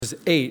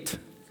verses 8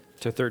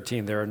 to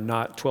 13. There are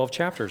not 12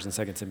 chapters in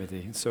 2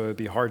 Timothy, so it would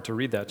be hard to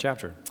read that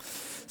chapter.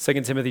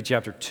 2 Timothy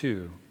chapter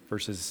 2,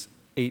 verses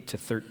 8 to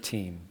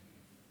 13.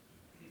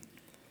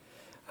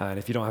 And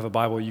if you don't have a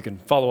Bible, you can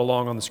follow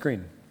along on the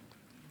screen.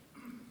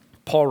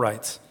 Paul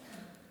writes,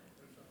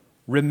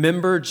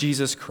 "Remember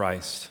Jesus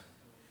Christ,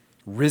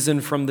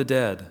 risen from the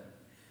dead,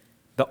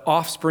 the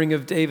offspring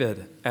of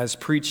David, as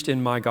preached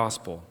in my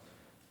gospel,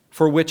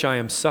 for which I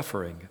am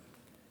suffering,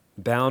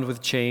 bound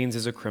with chains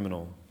as a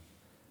criminal.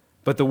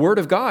 But the word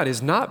of God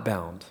is not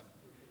bound.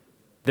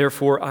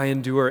 Therefore I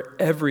endure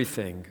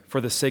everything for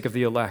the sake of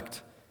the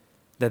elect,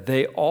 that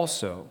they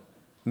also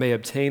may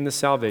obtain the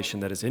salvation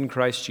that is in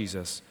Christ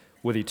Jesus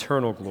with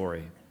eternal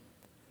glory.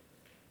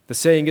 The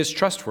saying is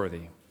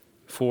trustworthy,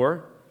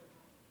 for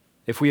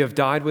if we have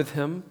died with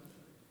him,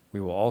 we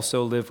will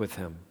also live with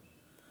him.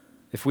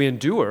 If we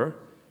endure,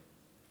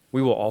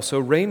 we will also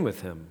reign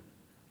with him.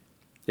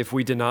 If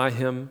we deny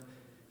him,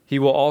 he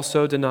will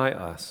also deny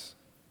us.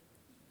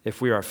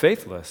 If we are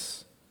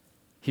faithless,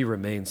 he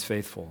remains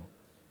faithful,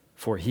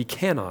 for he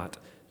cannot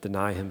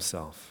deny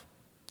himself."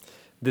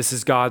 This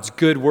is God's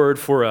good word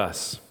for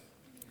us.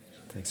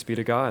 Thanks be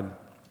to God.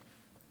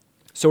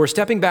 So we're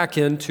stepping back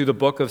into the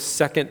book of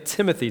 2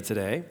 Timothy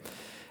today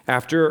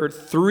after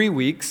 3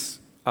 weeks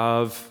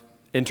of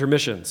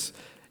intermissions.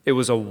 It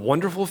was a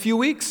wonderful few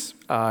weeks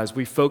as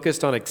we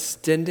focused on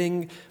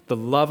extending the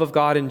love of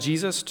God in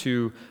Jesus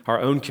to our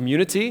own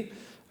community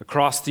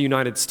across the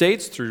United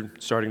States through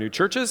starting new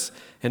churches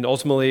and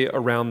ultimately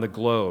around the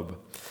globe.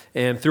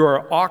 And through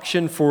our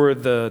auction for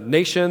the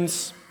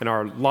nations and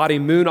our Lottie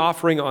Moon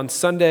offering on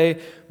Sunday,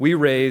 we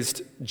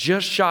raised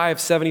just shy of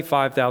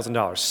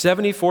 $75,000,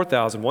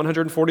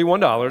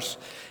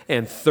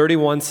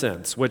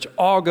 $74,141.31, which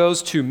all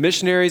goes to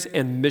missionaries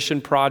and mission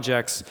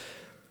projects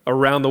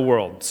around the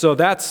world. So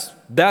that's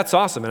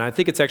awesome, and I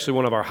think it's actually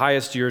one of our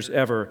highest years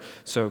ever.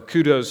 So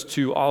kudos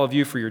to all of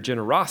you for your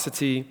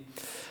generosity.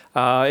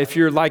 If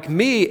you're like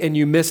me and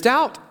you missed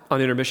out on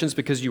intermissions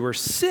because you were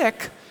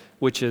sick,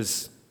 which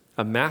is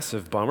a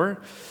massive bummer,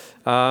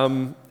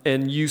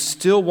 and you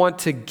still want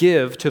to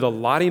give to the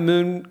Lottie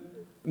Moon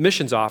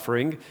missions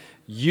offering,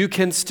 you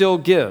can still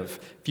give.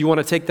 If you want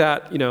to take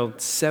that,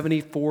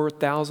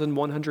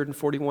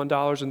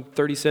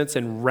 $74,141.30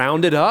 and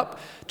round it up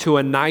to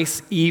a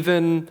nice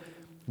even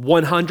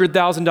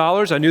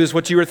 $100,000. I knew this is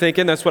what you were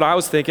thinking. That's what I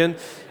was thinking.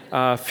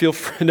 Feel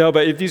free, no,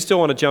 but if you still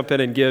want to jump in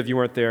and give, you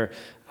weren't there,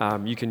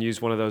 you can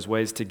use one of those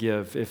ways to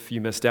give if you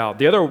missed out.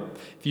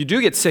 If you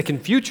do get sick in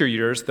future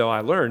years, though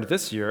I learned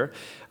this year,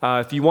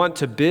 if you want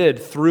to bid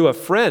through a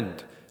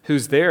friend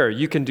who's there,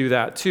 you can do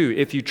that too,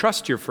 if you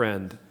trust your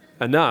friend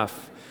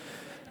enough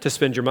to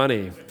spend your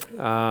money.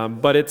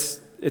 But it's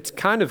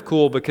kind of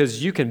cool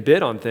because you can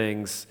bid on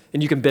things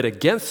and you can bid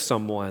against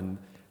someone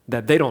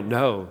that they don't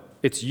know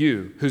it's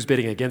you who's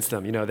bidding against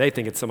them. They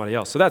think it's somebody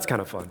else. So that's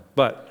kind of fun.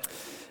 But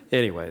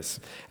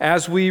anyways,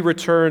 as we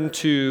return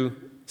to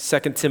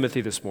 2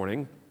 Timothy this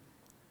morning,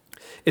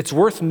 it's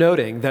worth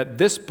noting that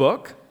this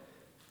book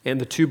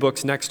and the 2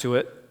 books next to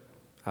it,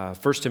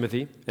 1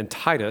 Timothy and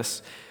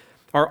Titus,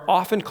 are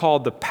often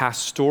called the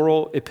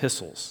pastoral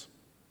epistles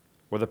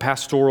or the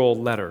pastoral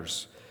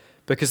letters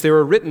because they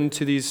were written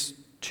to these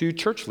 2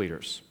 church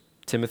leaders,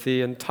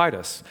 Timothy and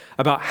Titus,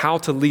 about how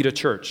to lead a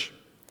church.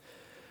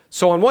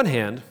 So on one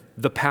hand,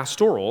 the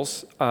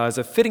pastorals is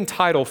a fitting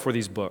title for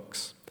these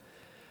books.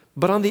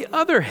 But on the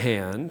other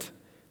hand,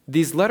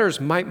 these letters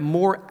might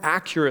more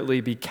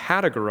accurately be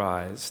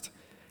categorized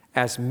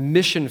as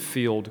mission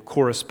field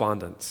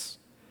correspondence.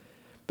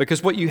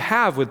 Because what you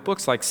have with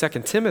books like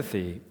 2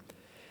 Timothy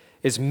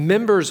is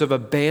members of a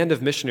band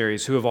of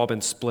missionaries who have all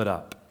been split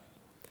up.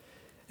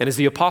 And as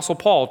the Apostle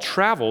Paul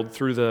traveled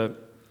through the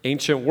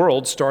ancient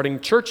world starting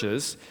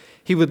churches,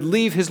 he would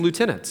leave his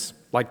lieutenants,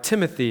 like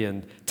Timothy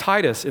and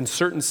Titus, in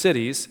certain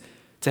cities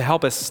to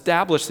help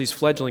establish these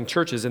fledgling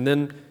churches and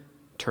then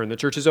turn the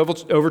churches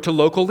over to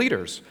local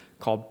leaders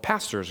called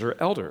pastors or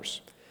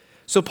elders.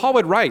 So Paul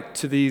would write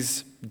to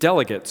these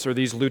delegates or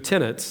these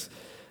lieutenants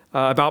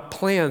about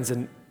plans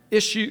and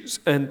issues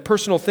and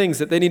personal things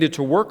that they needed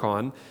to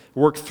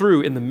work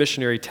through in the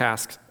missionary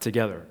task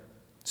together.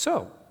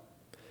 So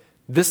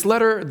this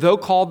letter, though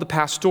called the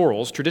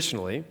pastorals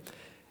traditionally,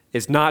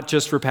 is not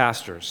just for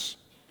pastors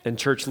and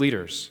church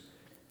leaders.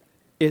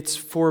 It's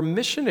for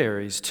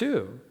missionaries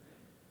too,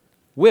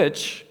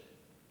 which,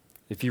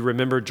 if you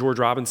remember George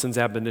Robinson's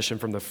admonition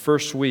from the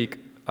first week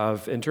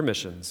of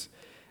intermissions,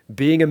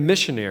 being a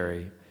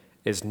missionary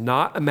is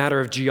not a matter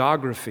of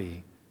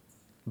geography,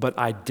 but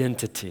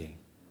identity.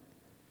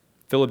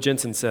 Philip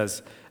Jensen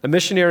says, a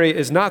missionary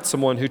is not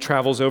someone who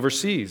travels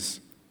overseas.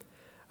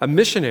 A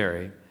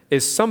missionary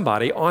is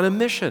somebody on a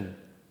mission.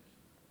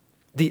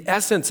 The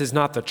essence is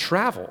not the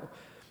travel,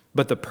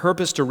 but the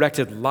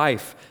purpose-directed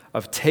life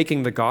of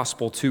taking the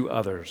gospel to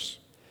others.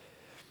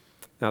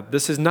 Now,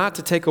 this is not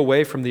to take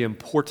away from the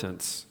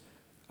importance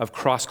of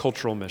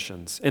cross-cultural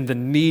missions and the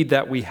need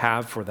that we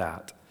have for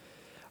that.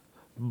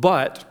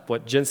 But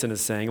what Jensen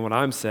is saying and what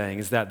I'm saying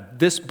is that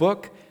this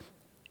book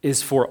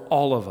is for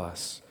all of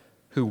us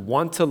who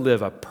want to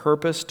live a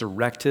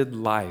purpose-directed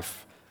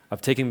life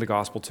of taking the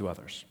gospel to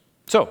others.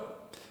 So,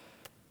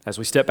 as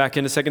we step back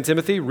into 2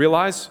 Timothy,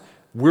 realize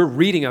we're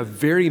reading a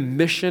very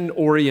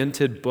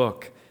mission-oriented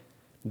book.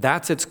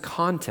 That's its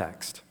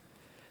context.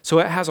 So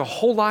it has a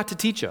whole lot to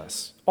teach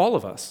us, all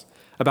of us,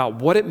 about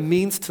what it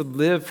means to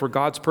live for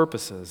God's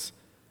purposes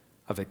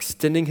of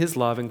extending his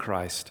love in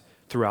Christ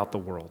throughout the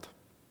world.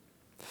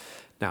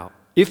 Now,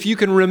 if you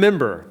can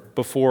remember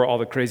before all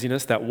the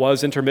craziness that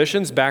was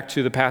intermissions, back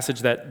to the passage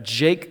that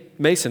Jake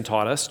Mason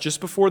taught us just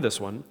before this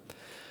one,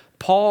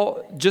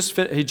 Paul just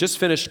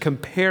finished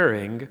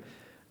comparing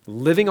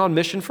living on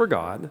mission for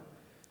God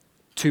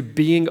to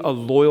being a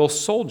loyal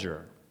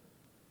soldier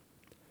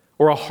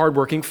or a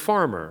hardworking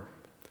farmer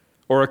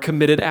or a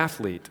committed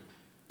athlete.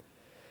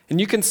 And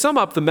you can sum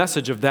up the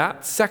message of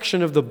that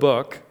section of the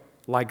book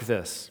like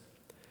this: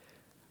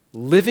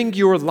 living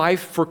your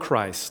life for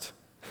Christ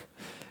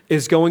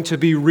is going to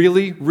be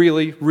really,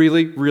 really,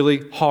 really,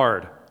 really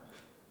hard.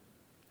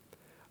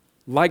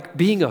 Like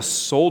being a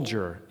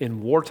soldier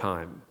in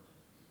wartime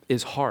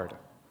is hard.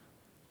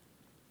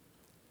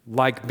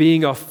 Like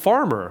being a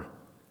farmer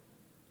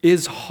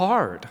is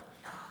hard.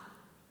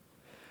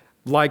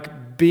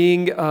 Like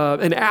being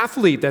an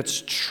athlete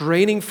that's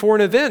training for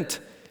an event,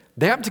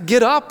 they have to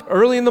get up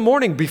early in the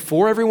morning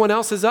before everyone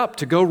else is up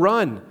to go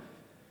run.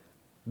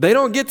 They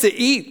don't get to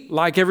eat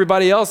like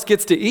everybody else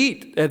gets to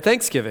eat at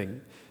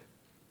Thanksgiving.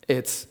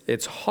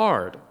 It's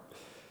hard.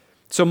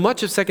 So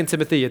much of 2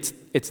 Timothy,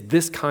 it's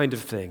this kind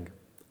of thing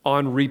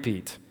on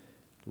repeat.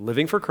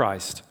 Living for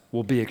Christ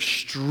will be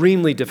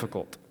extremely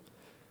difficult.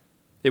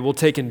 It will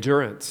take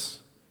endurance,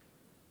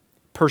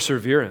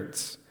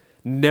 perseverance,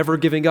 never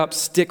giving up,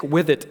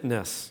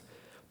 stick-with-itness.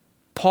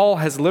 Paul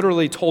has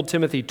literally told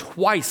Timothy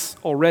twice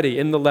already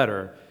in the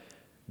letter,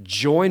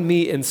 join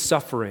me in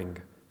suffering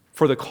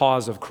for the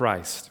cause of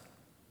Christ.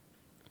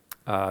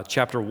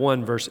 Chapter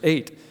 1, verse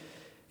 8.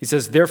 He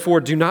says,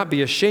 therefore, do not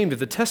be ashamed of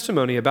the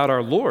testimony about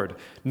our Lord,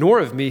 nor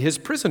of me, his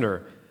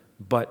prisoner,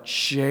 but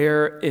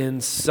share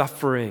in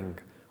suffering,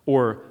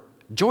 or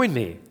join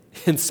me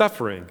in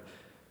suffering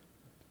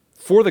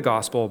for the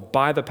gospel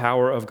by the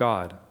power of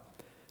God.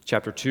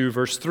 Chapter 2,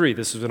 verse 3,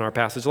 this was in our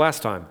passage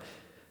last time.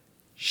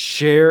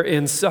 Share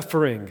in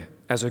suffering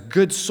as a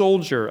good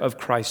soldier of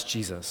Christ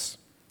Jesus.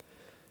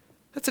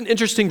 That's an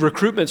interesting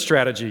recruitment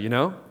strategy, you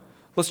know?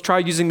 Let's try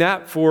using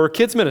that for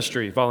kids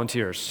ministry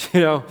volunteers,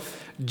 you know?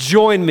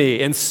 Join me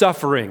in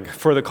suffering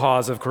for the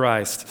cause of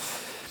Christ.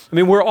 I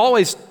mean, we're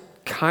always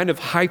kind of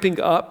hyping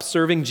up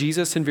serving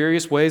Jesus in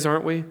various ways,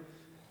 aren't we?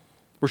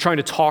 We're trying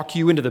to talk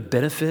you into the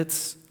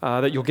benefits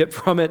that you'll get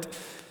from it.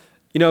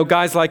 You know,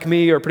 guys like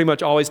me are pretty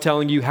much always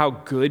telling you how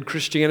good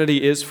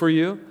Christianity is for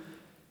you,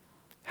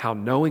 how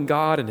knowing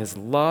God and his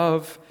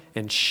love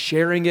and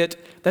sharing it,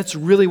 that's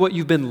really what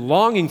you've been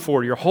longing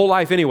for your whole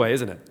life anyway,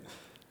 isn't it?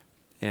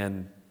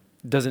 And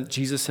doesn't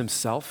Jesus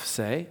himself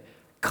say,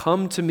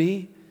 come to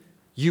me,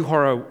 you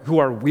who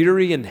are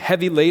weary and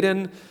heavy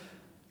laden,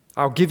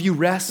 I'll give you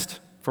rest,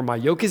 for my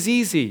yoke is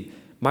easy,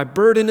 my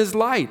burden is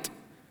light.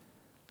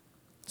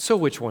 So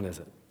which one is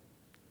it?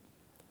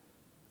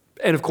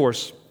 And of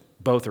course,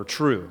 both are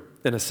true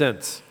in a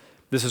sense.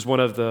 This is one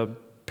of the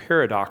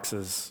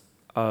paradoxes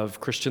of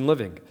Christian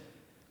living.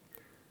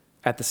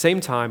 At the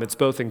same time, it's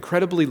both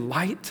incredibly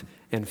light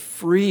and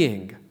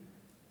freeing,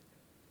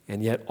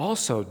 and yet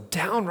also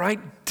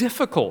downright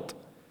difficult.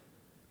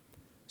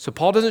 So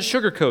Paul doesn't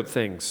sugarcoat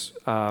things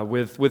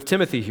with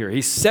Timothy here.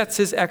 He sets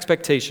his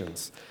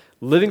expectations.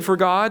 Living for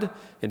God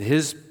and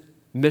his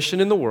mission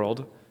in the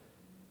world,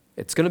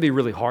 it's going to be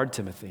really hard,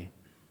 Timothy.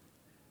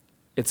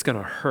 It's going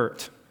to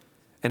hurt.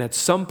 And at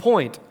some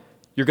point,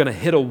 you're going to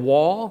hit a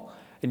wall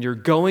and you're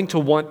going to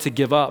want to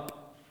give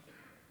up.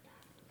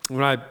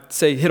 When I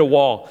say hit a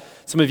wall,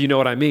 some of you know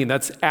what I mean.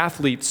 That's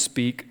athlete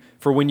speak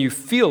for when you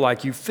feel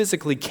like you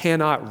physically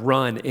cannot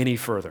run any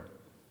further.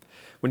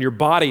 When your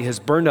body has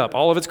burned up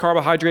all of its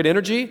carbohydrate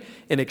energy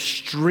and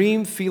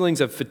extreme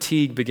feelings of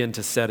fatigue begin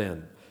to set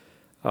in.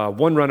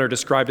 One runner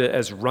described it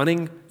as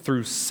running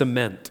through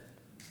cement.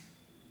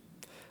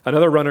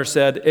 Another runner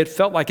said, it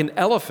felt like an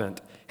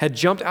elephant had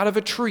jumped out of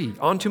a tree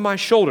onto my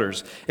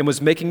shoulders and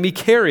was making me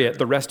carry it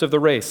the rest of the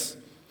race.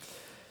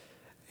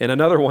 And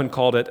another one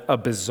called it a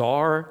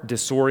bizarre,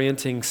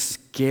 disorienting,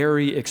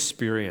 scary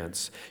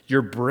experience.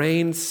 Your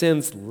brain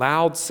sends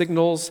loud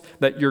signals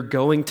that you're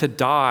going to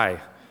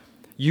die.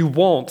 You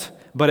won't,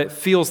 but it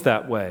feels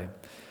that way.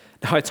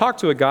 Now, I talked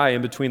to a guy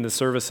in between the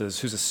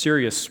services who's a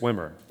serious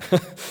swimmer.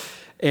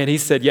 And he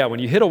said, yeah, when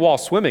you hit a wall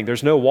swimming,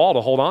 there's no wall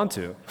to hold on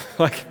to.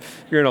 Like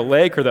you're in a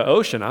lake or the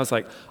ocean. I was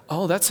like,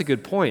 oh, that's a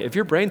good point. If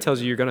your brain tells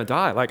you you're going to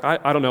die, like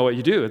I don't know what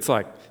you do. It's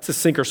like, it's a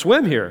sink or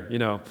swim here. You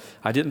know,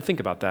 I didn't think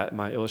about that in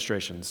my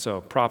illustrations. So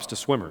props to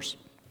swimmers.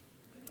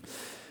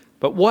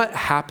 But what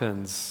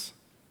happens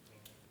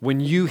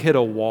when you hit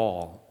a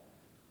wall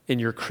in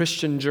your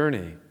Christian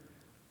journey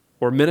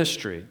or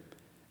ministry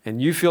and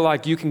you feel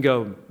like you can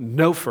go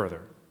no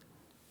further?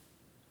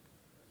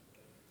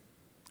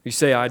 You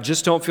say, I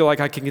just don't feel like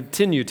I can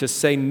continue to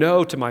say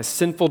no to my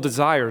sinful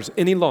desires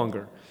any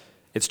longer.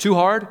 It's too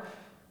hard.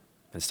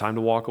 It's time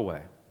to walk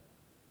away.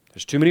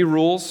 There's too many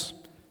rules,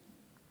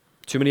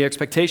 too many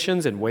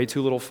expectations, and way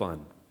too little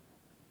fun.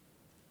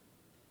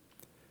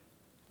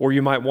 Or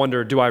you might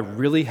wonder, do I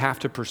really have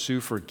to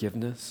pursue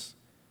forgiveness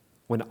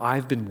when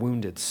I've been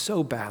wounded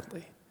so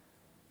badly?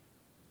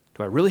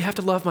 Do I really have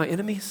to love my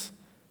enemies?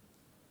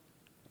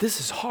 This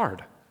is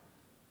hard.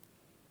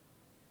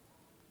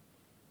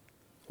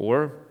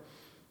 Or,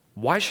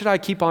 why should I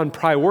keep on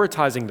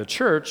prioritizing the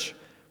church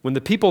when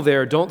the people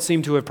there don't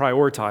seem to have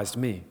prioritized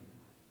me?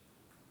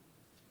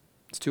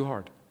 It's too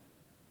hard.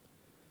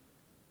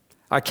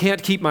 I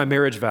can't keep my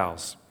marriage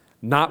vows,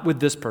 not with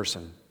this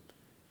person.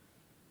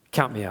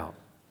 Count me out.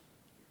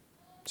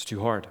 It's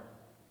too hard.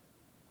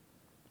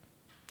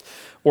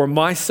 Or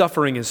my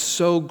suffering is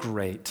so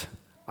great,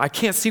 I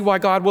can't see why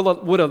God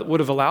would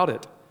have allowed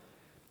it.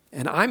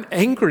 And I'm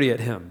angry at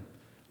him.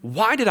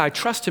 Why did I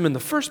trust him in the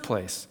first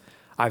place?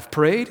 I've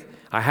prayed.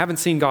 I haven't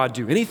seen God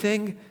do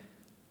anything.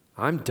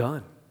 I'm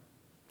done.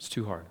 It's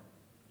too hard.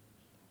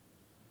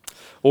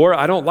 Or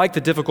I don't like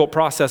the difficult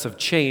process of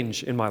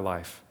change in my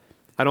life.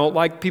 I don't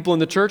like people in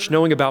the church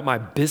knowing about my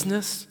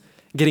business,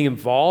 getting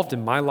involved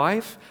in my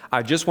life.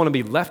 I just want to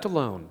be left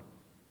alone.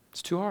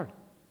 It's too hard.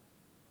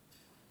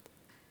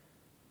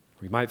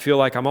 We might feel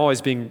like I'm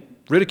always being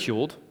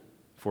ridiculed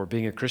for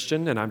being a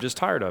Christian, and I'm just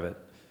tired of it.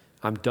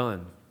 I'm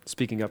done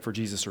speaking up for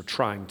Jesus or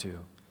trying to.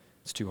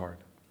 It's too hard.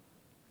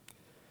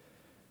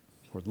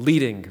 Or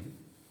leading,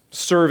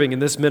 serving in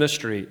this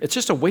ministry. It's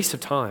just a waste of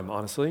time,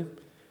 honestly.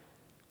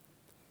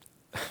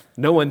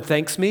 No one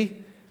thanks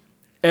me.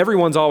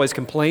 Everyone's always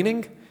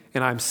complaining,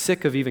 and I'm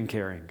sick of even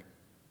caring.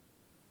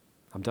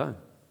 I'm done.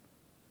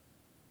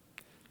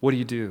 What do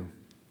you do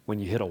when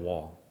you hit a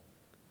wall?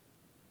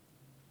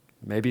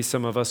 Maybe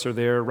some of us are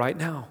there right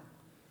now.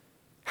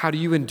 How do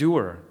you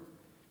endure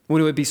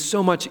when it would be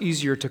so much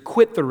easier to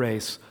quit the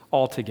race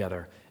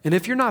altogether? And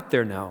if you're not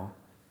there now,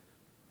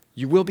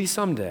 you will be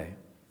someday.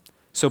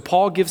 So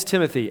Paul gives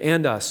Timothy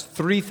and us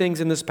 3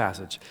 things in this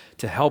passage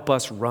to help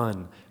us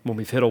run when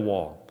we've hit a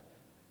wall.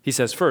 He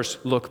says,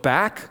 first, look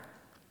back.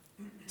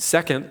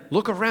 Second,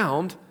 look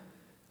around.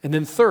 And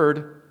then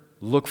third,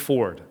 look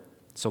forward.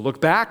 So look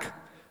back,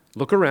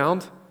 look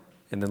around,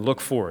 and then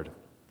look forward.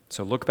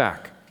 So look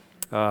back.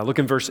 Look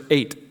in verse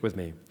 8 with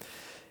me.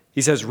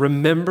 He says,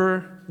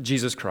 remember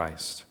Jesus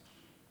Christ,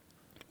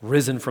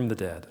 risen from the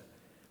dead,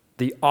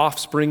 the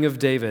offspring of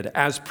David,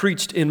 as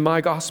preached in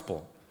my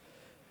gospel.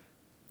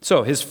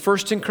 So his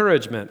first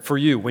encouragement for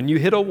you when you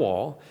hit a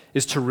wall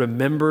is to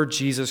remember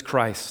Jesus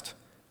Christ.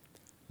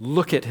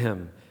 Look at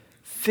him.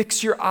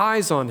 Fix your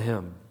eyes on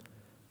him.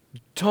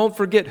 Don't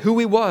forget who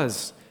he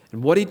was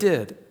and what he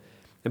did.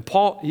 And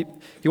Paul,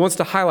 he wants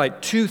to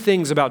highlight 2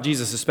 things about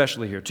Jesus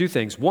especially here. 2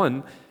 things.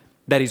 One,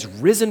 that he's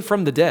risen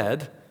from the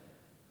dead.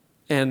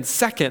 And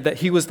second, that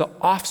he was the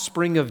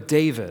offspring of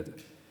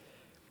David.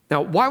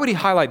 Now, why would he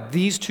highlight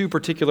these 2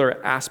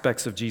 particular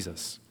aspects of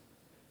Jesus?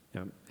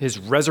 His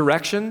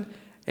resurrection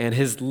and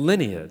his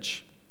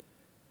lineage.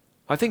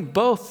 I think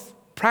both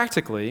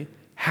practically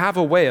have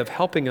a way of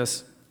helping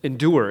us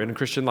endure in a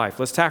Christian life.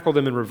 Let's tackle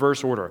them in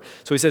reverse order.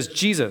 So he says,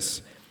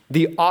 Jesus,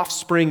 the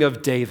offspring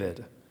of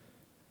David.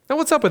 Now,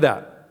 what's up with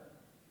that?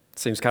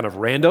 Seems kind of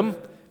random.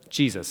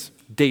 Jesus,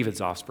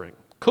 David's offspring.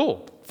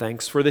 Cool.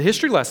 Thanks for the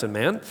history lesson,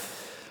 man.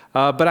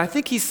 But I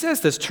think he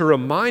says this to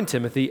remind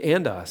Timothy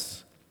and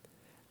us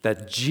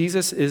that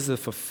Jesus is the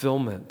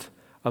fulfillment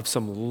of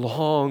some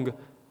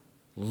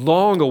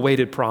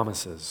long-awaited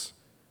promises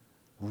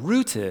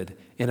rooted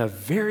in a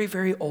very,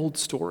 very old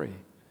story.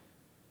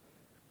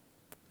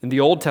 In the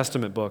Old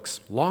Testament books,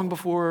 long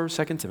before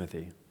 2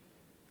 Timothy,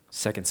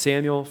 2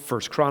 Samuel,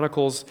 1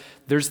 Chronicles,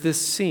 there's this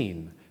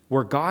scene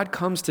where God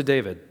comes to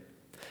David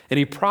and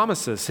he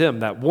promises him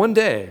that one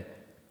day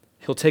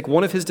he'll take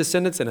one of his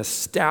descendants and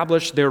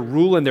establish their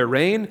rule and their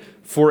reign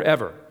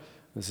forever.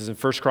 This is in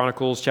 1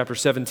 Chronicles chapter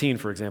 17,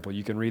 for example.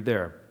 You can read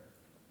there.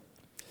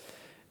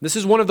 This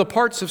is one of the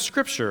parts of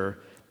Scripture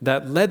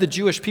that led the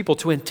Jewish people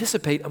to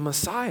anticipate a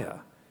Messiah.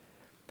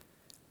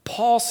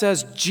 Paul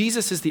says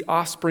Jesus is the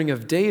offspring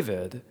of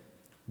David.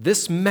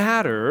 This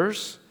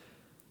matters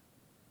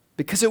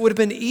because it would have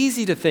been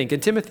easy to think in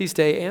Timothy's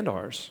day and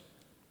ours.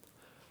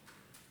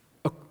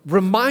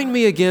 Remind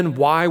me again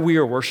why we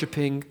are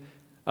worshiping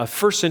a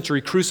first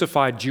century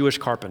crucified Jewish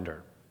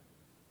carpenter.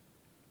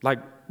 Like,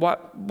 why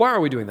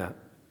are we doing that?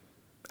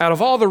 Out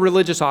of all the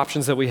religious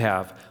options that we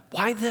have,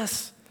 why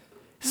this?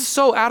 This is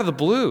so out of the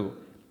blue,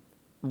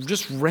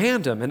 just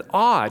random and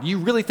odd. You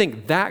really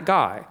think that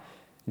guy,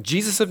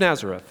 Jesus of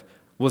Nazareth,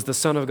 was the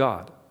Son of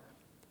God?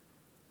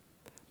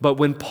 But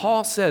when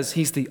Paul says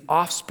he's the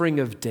offspring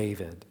of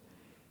David,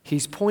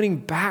 he's pointing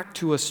back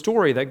to a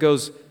story that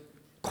goes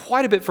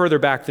quite a bit further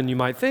back than you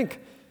might think.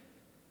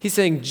 He's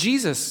saying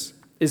Jesus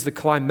is the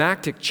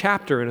climactic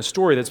chapter in a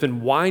story that's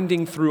been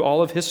winding through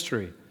all of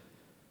history.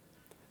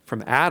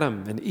 From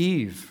Adam and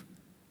Eve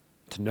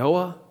to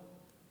Noah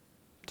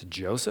to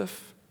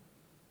Joseph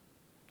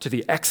to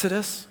the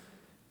Exodus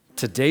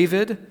to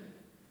David,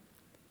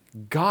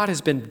 God has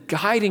been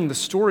guiding the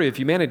story of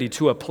humanity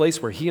to a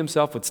place where he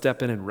himself would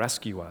step in and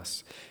rescue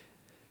us.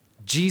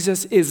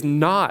 Jesus is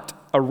not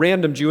a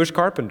random Jewish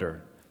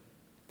carpenter.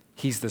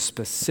 He's the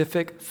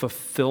specific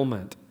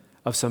fulfillment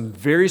of some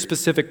very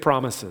specific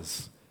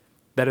promises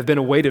that have been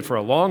awaited for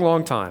a long,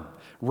 long time,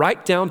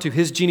 right down to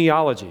his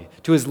genealogy,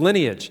 to his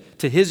lineage,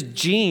 to his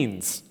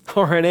genes,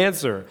 or an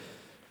answer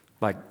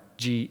like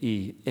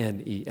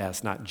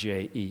Genes, not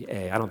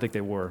Jea. I don't think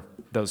they were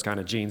those kind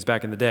of genes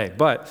back in the day.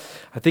 But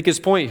I think his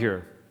point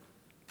here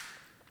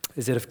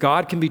is that if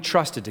God can be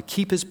trusted to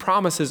keep his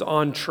promises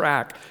on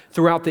track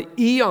throughout the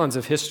eons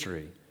of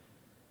history,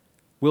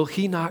 will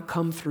he not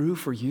come through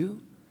for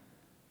you?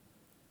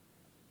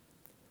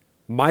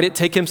 Might it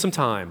take him some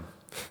time?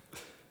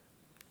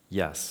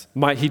 Yes.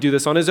 Might he do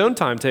this on his own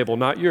timetable,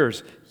 not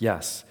yours?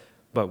 Yes.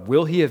 But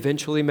will he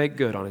eventually make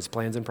good on his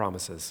plans and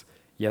promises?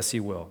 Yes,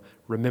 he will.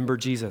 Remember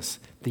Jesus,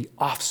 the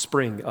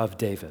offspring of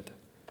David.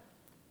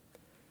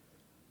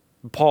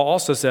 Paul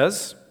also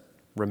says,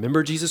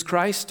 remember Jesus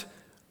Christ,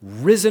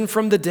 risen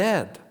from the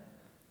dead.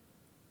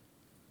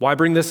 Why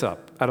bring this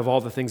up out of all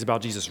the things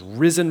about Jesus?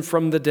 Risen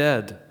from the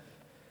dead.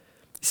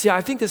 See,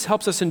 I think this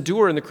helps us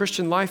endure in the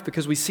Christian life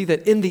because we see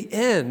that in the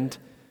end,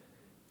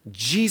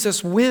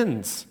 Jesus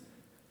wins.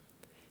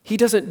 He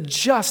doesn't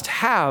just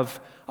have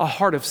a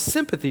heart of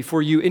sympathy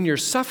for you in your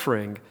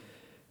suffering,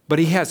 but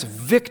he has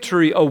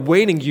victory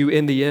awaiting you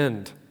in the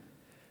end.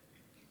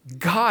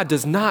 God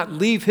does not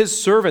leave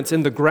his servants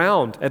in the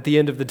ground at the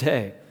end of the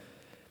day.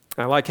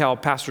 I like how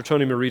Pastor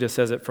Tony Merida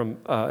says it from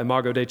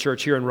Imago Dei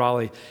Church here in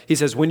Raleigh. He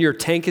says, when your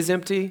tank is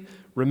empty,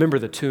 remember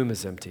the tomb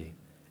is empty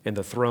and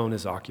the throne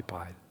is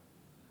occupied.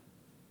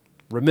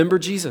 Remember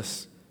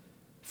Jesus.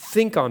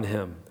 Think on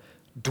him.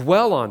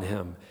 Dwell on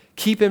him.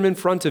 Keep him in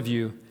front of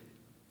you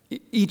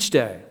each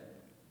day.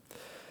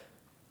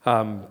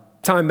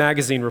 Time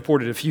magazine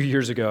reported a few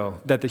years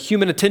ago that the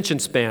human attention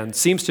span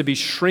seems to be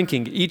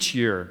shrinking each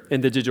year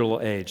in the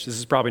digital age. This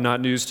is probably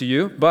not news to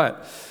you,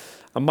 but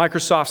a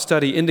Microsoft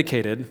study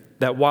indicated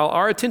that while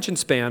our attention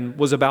span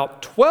was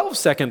about 12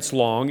 seconds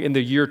long in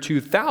the year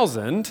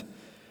 2000,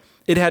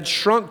 it had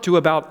shrunk to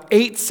about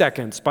 8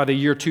 seconds by the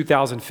year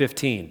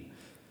 2015.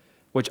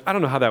 Which I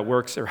don't know how that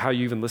works or how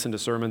you even listen to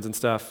sermons and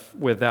stuff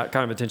with that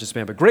kind of attention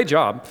span, but great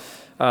job.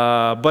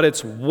 But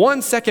it's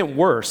 1 second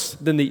worse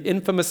than the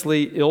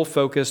infamously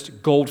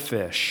ill-focused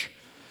goldfish,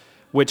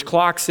 which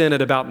clocks in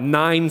at about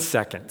 9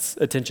 seconds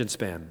attention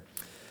span.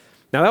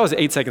 Now, that was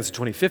 8 seconds in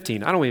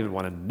 2015. I don't even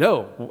want to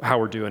know how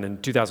we're doing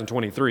in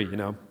 2023, you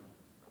know.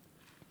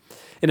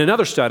 In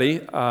another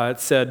study, it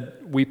said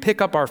we pick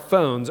up our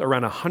phones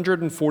around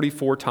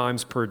 144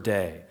 times per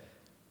day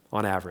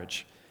on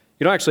average.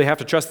 You don't actually have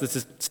to trust the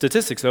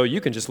statistics, though.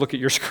 You can just look at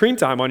your screen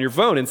time on your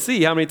phone and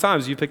see how many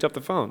times you picked up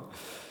the phone.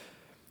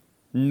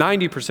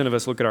 90% of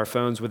us look at our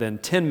phones within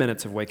 10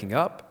 minutes of waking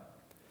up.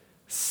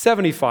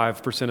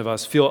 75% of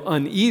us feel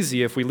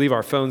uneasy if we leave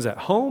our phones at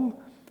home.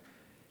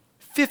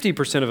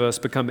 50% of us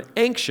become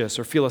anxious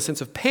or feel a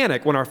sense of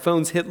panic when our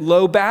phones hit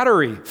low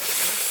battery.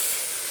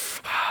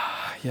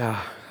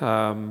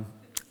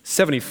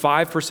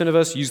 75% of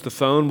us use the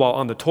phone while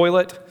on the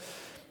toilet.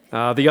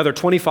 The other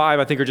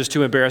 25, I think, are just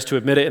too embarrassed to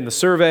admit it in the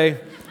survey.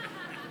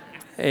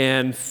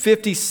 And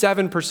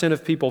 57%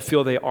 of people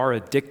feel they are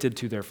addicted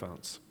to their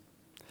phones.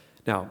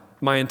 Now,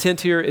 my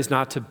intent here is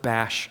not to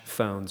bash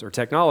phones or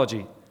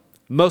technology.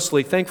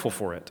 Mostly thankful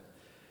for it.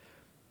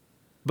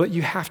 But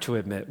you have to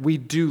admit, we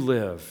do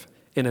live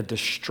in a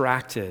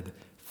distracted,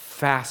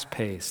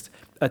 fast-paced,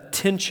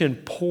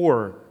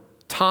 attention-poor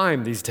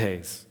time these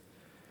days.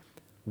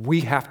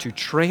 We have to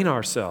train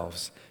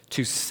ourselves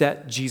to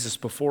set Jesus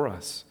before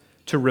us,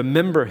 to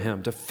remember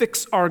him, to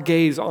fix our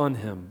gaze on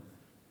him.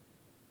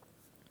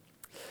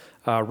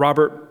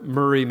 Robert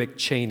Murray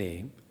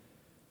McCheyne,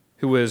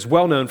 who was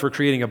well known for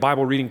creating a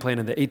Bible reading plan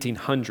in the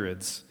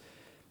 1800s,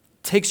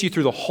 takes you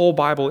through the whole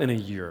Bible in a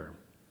year.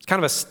 It's kind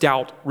of a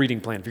stout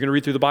reading plan. If you're going to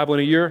read through the Bible in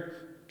a year,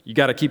 you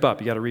got to keep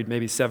up. You got to read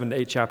maybe 7 to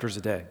 8 chapters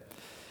a day. And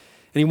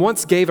he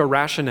once gave a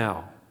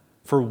rationale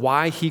for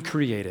why he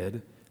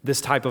created this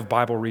type of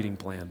Bible reading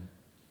plan.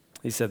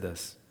 He said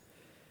this.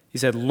 He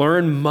said,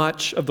 learn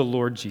much of the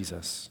Lord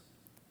Jesus.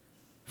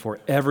 For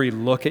every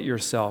look at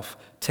yourself,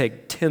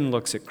 take 10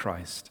 looks at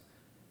Christ.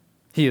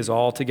 He is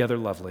altogether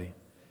lovely.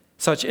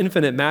 Such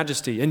infinite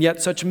majesty, and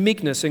yet such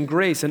meekness and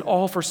grace, and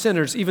all for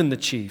sinners, even the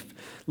chief.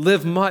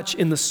 Live much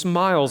in the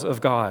smiles of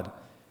God.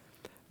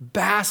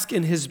 Bask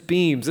in his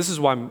beams. This is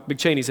why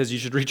McCheyne says you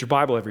should read your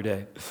Bible every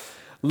day.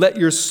 Let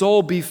your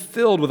soul be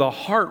filled with a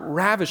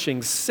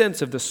heart-ravishing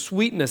sense of the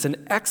sweetness and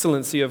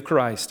excellency of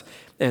Christ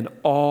and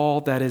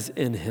all that is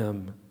in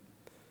him.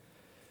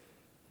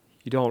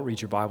 You don't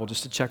read your Bible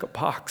just to check a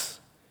box.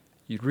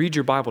 You read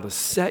your Bible to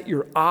set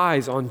your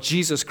eyes on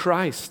Jesus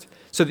Christ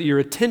so that your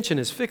attention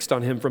is fixed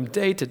on him from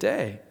day to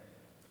day.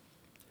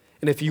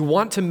 And if you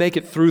want to make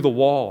it through the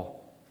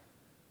wall,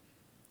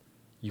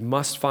 you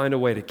must find a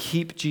way to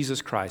keep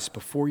Jesus Christ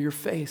before your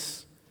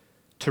face,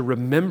 to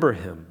remember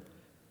him,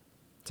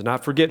 to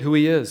not forget who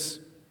he is,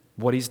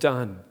 what he's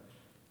done,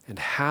 and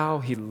how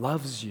he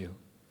loves you.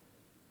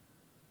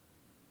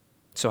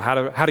 So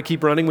how to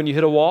keep running when you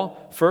hit a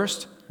wall?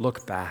 First,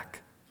 look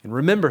back. And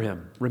remember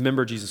him.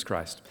 Remember Jesus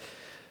Christ.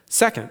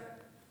 Second,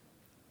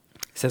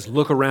 he says,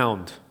 look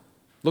around.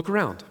 Look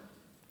around.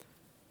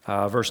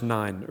 Verse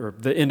 9, or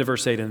the end of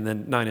verse 8, and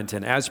then 9 and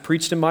 10. As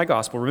preached in my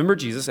gospel, remember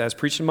Jesus, as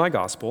preached in my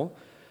gospel,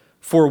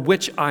 for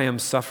which I am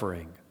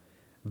suffering,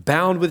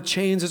 bound with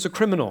chains as a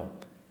criminal.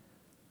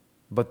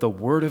 But the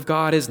word of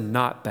God is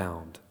not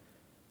bound.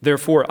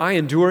 Therefore, I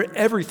endure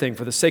everything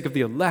for the sake of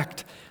the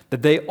elect,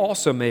 that they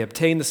also may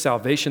obtain the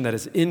salvation that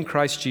is in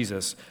Christ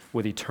Jesus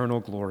with eternal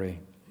glory.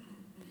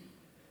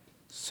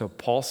 So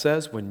Paul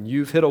says, when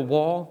you've hit a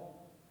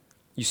wall,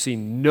 you see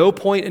no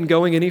point in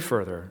going any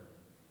further,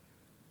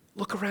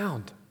 look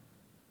around.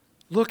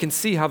 Look and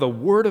see how the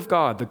word of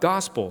God, the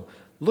gospel,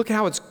 look at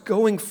how it's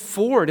going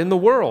forward in the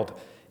world.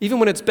 Even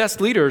when its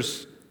best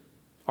leaders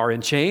are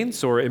in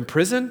chains or in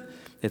prison,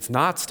 it's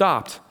not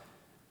stopped.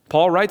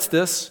 Paul writes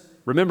this,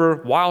 remember,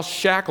 while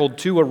shackled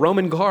to a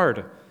Roman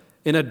guard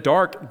in a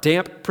dark,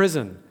 damp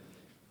prison.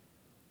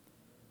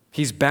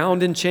 He's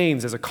bound in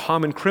chains as a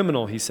common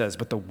criminal, he says,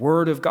 but the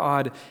word of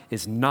God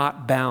is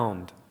not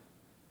bound.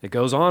 It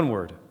goes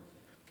onward.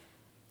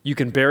 You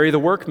can bury the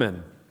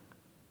workmen,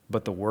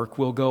 but the work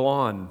will go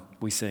on,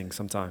 we sing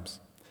sometimes.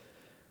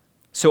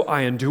 So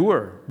I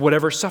endure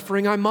whatever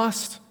suffering I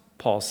must,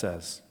 Paul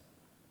says.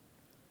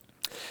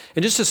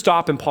 And just to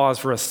stop and pause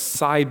for a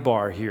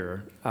sidebar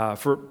here,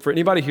 for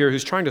anybody here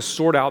who's trying to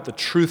sort out the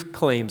truth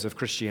claims of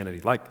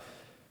Christianity, like,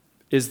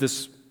 is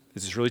this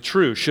really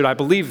true? Should I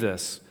believe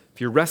this? If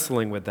you're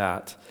wrestling with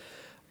that.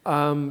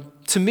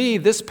 To me,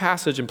 this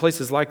passage and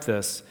places like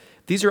this,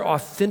 these are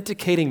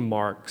authenticating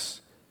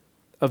marks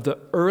of the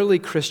early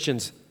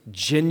Christians'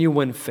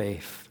 genuine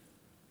faith.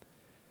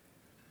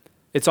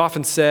 It's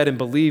often said and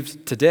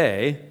believed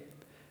today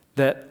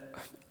that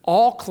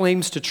all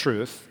claims to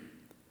truth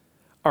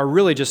are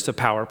really just a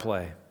power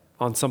play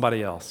on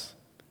somebody else.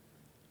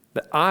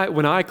 That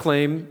when I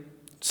claim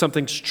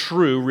something's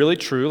true, really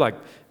true, like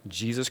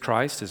Jesus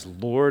Christ is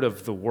Lord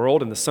of the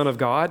world and the Son of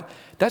God,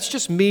 that's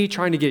just me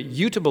trying to get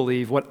you to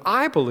believe what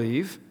I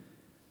believe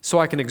so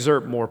I can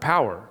exert more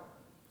power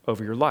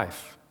over your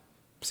life.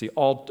 See,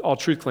 all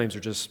truth claims are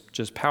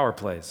just power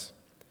plays.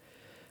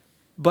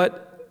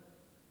 But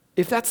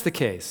if that's the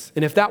case,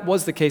 and if that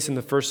was the case in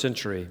the first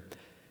century,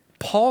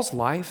 Paul's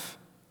life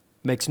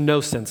makes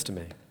no sense to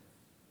me.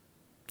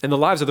 And the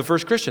lives of the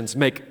first Christians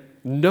make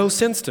no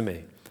sense to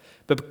me.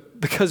 But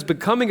because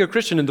becoming a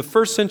Christian in the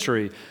first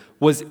century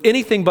was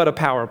anything but a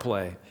power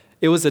play,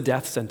 it was a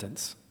death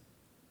sentence.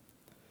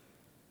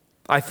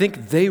 I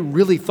think they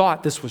really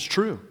thought this was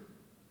true.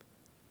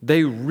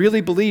 They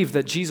really believed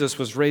that Jesus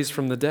was raised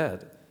from the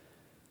dead.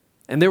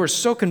 And they were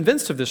so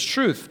convinced of this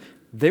truth,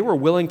 they were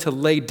willing to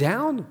lay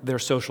down their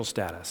social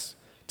status,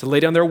 to lay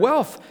down their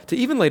wealth, to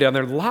even lay down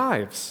their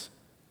lives.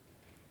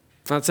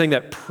 I'm not saying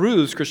that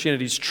proves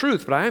Christianity's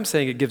truth, but I am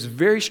saying it gives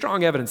very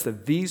strong evidence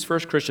that these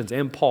first Christians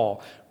and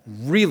Paul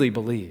really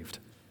believed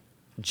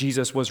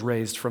Jesus was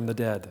raised from the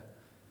dead.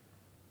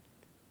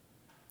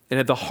 And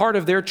at the heart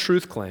of their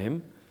truth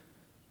claim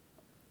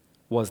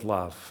was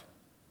love.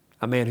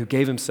 A man who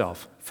gave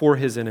himself for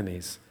his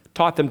enemies,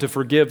 taught them to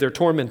forgive their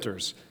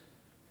tormentors.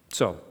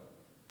 So,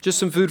 just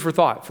some food for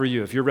thought for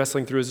you if you're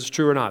wrestling through is this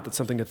true or not. That's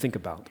something to think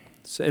about.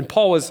 And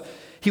Paul was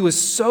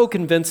so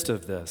convinced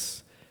of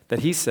this that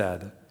he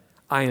said,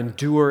 I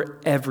endure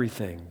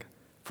everything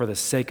for the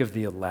sake of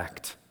the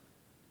elect,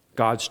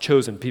 God's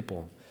chosen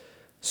people,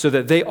 so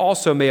that they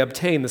also may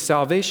obtain the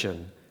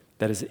salvation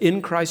that is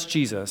in Christ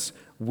Jesus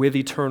with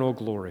eternal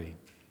glory.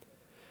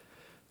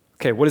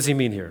 Okay, what does he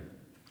mean here?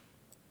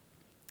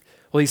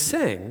 Well, he's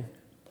saying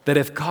that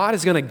if God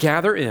is going to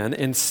gather in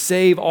and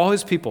save all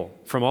his people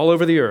from all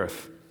over the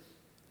earth,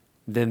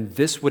 then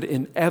this would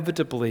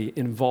inevitably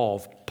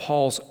involve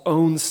Paul's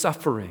own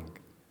suffering.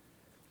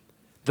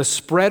 The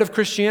spread of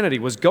Christianity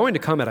was going to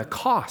come at a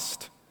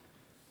cost.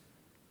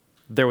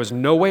 There was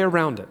no way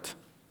around it.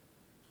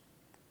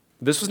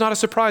 This was not a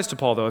surprise to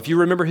Paul, though. If you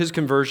remember his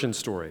conversion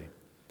story,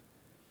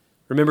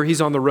 remember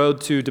he's on the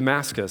road to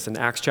Damascus in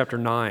Acts chapter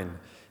 9.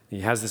 He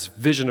has this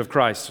vision of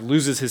Christ,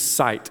 loses his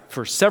sight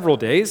for several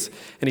days,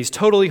 and he's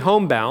totally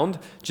homebound,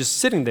 just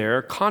sitting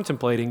there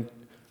contemplating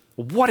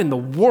what in the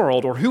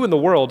world or who in the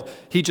world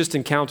he just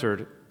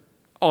encountered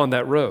on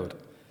that road.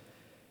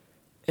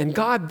 And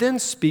God then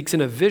speaks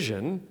in a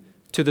vision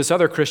to this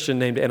other Christian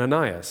named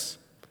Ananias.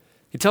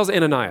 He tells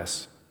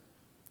Ananias,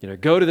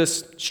 go to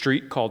this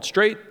street called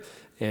Straight,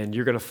 and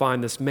you're going to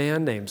find this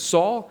man named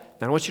Saul,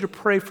 and I want you to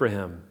pray for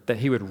him that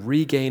he would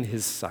regain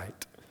his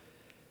sight.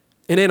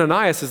 And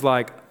Ananias is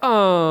like,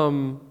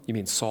 you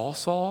mean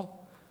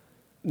Saul?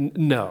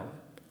 No.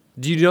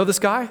 Do you know this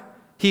guy?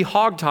 He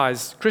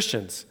hogties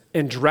Christians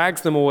and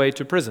drags them away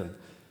to prison.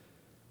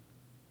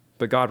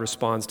 But God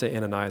responds to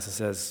Ananias and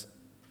says,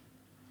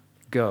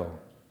 go.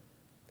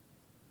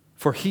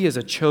 For he is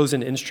a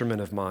chosen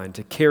instrument of mine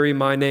to carry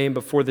my name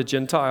before the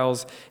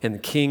Gentiles and the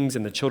kings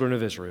and the children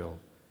of Israel.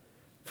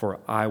 For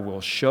I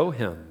will show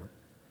him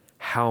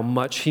how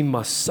much he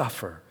must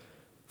suffer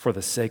for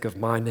the sake of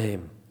my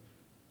name.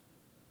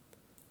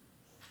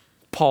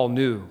 Paul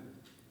knew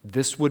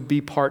this would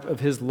be part of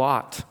his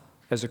lot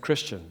as a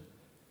Christian.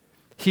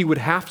 He would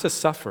have to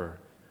suffer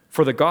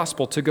for the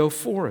gospel to go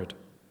forward.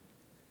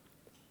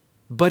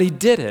 But he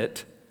did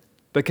it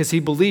because he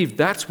believed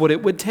that's what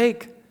it would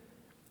take.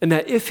 And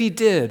that if he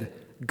did,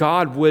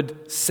 God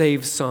would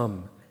save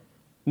some,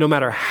 no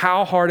matter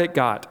how hard it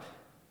got.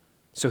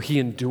 So he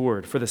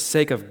endured for the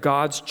sake of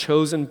God's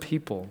chosen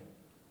people.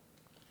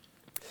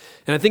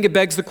 And I think it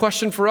begs the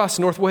question for us,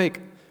 North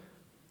Wake.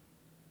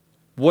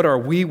 What are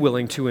we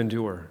willing to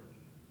endure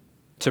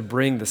to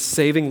bring the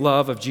saving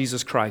love of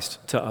Jesus Christ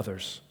to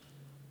others?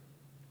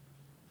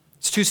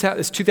 It's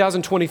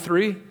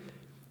 2023,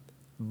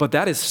 but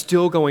that is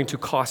still going to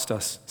cost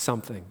us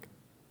something.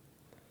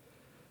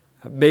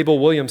 Mabel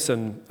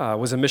Williamson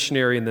was a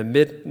missionary in the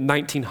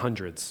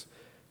mid-1900s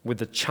with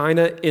the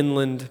China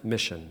Inland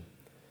Mission,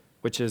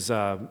 which is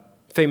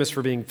famous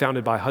for being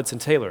founded by Hudson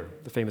Taylor,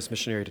 the famous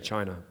missionary to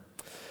China.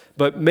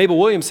 But Mabel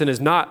Williamson is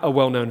not a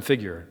well-known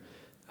figure.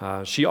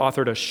 She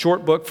authored a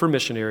short book for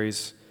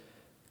missionaries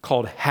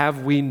called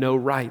Have We No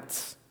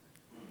Rights?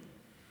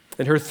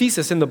 And her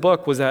thesis in the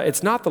book was that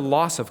it's not the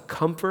loss of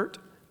comfort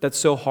that's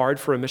so hard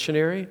for a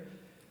missionary,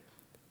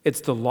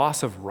 it's the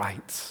loss of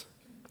rights,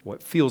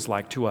 what feels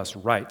like to us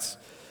rights.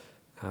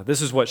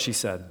 This is what she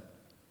said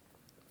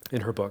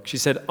in her book. She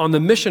said, on the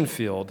mission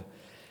field,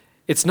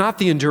 it's not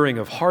the enduring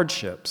of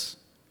hardships,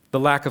 the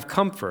lack of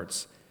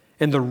comforts,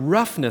 and the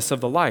roughness of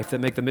the life that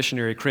make the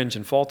missionary cringe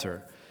and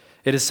falter.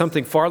 It is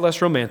something far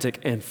less romantic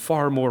and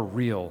far more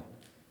real.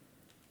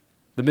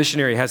 The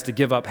missionary has to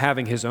give up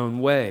having his own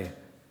way.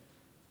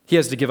 He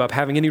has to give up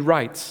having any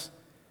rights.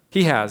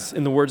 He has,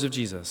 in the words of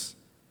Jesus,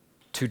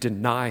 to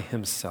deny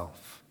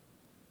himself.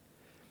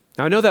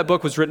 Now, I know that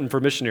book was written for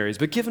missionaries,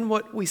 but given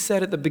what we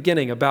said at the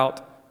beginning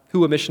about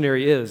who a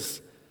missionary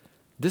is,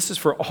 this is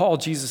for all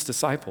Jesus'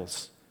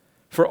 disciples,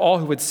 for all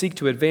who would seek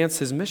to advance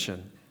his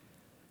mission.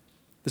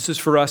 This is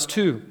for us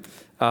too.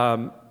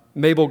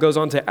 Mabel goes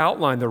on to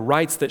outline the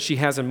rights that she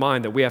has in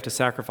mind that we have to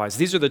sacrifice.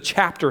 These are the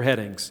chapter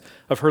headings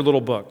of her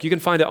little book. You can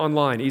find it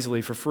online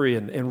easily for free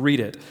and read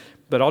it.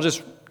 But I'll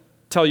just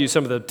tell you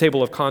some of the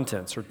table of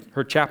contents, or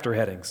her chapter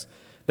headings.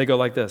 They go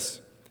like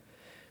this.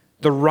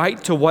 The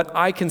right to what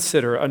I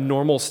consider a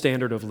normal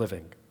standard of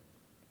living.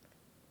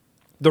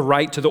 The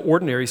right to the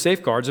ordinary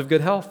safeguards of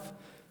good health.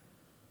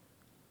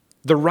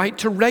 The right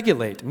to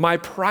regulate my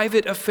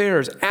private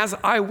affairs as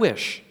I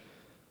wish.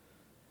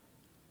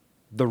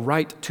 The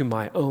right to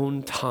my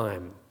own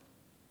time.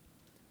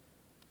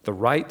 The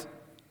right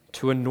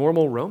to a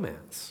normal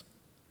romance.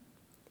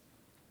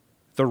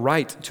 The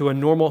right to a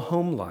normal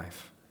home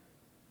life.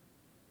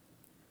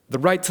 The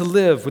right to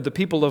live with the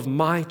people of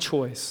my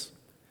choice.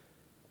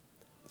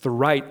 The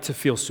right to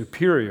feel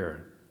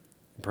superior.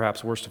 And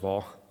perhaps worst of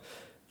all,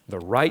 the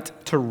right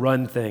to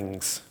run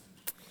things.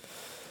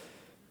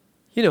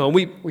 You know,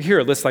 we hear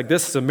a list like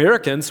this as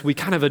Americans, we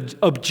kind of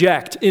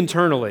object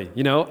internally.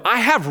 You know, I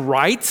have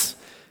rights.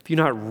 Have you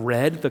not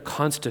read the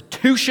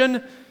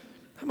Constitution?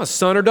 I'm a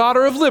son or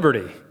daughter of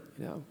liberty.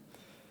 You know,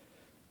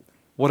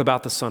 what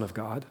about the Son of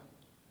God?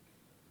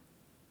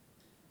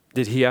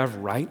 Did he have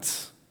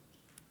rights?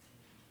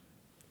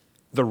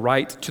 The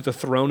right to the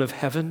throne of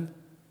heaven?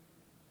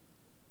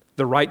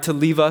 The right to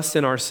leave us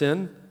in our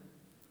sin?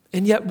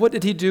 And yet, what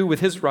did he do with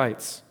his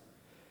rights?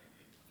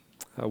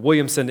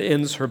 Williamson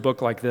ends her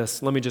book like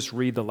this. Let me just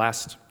read the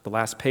last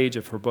page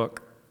of her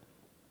book.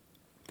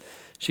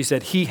 She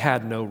said, he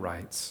had no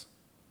rights.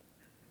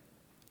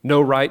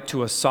 No right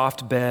to a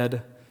soft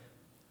bed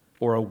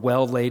or a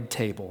well-laid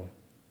table.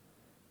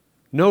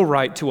 No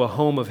right to a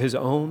home of his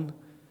own,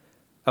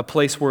 a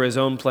place where his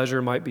own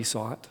pleasure might be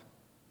sought.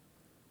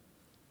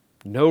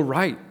 No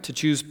right to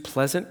choose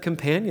pleasant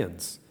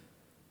companions,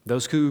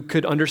 those who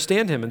could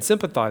understand him and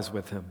sympathize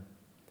with him.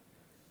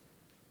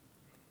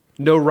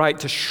 No right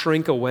to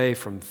shrink away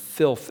from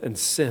filth and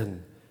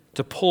sin,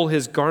 to pull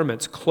his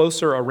garments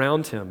closer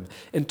around him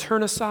and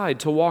turn aside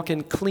to walk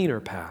in cleaner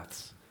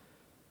paths.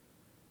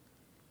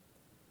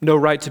 No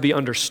right to be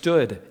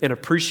understood and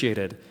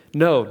appreciated.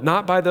 No,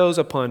 not by those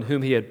upon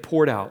whom he had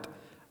poured out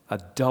a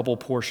double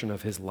portion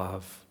of his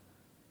love.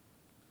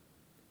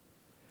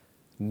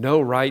 No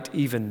right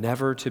even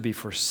never to be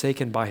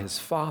forsaken by his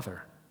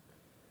Father,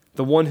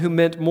 the one who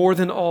meant more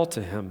than all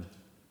to him.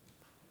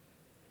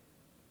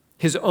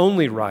 His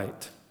only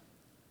right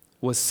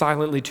was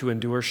silently to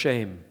endure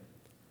shame,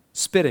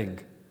 spitting,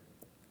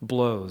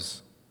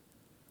 blows,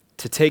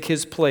 to take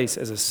his place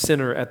as a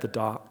sinner at the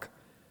dock,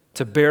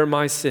 to bear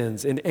my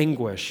sins in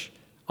anguish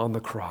on the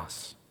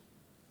cross.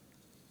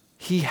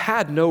 He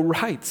had no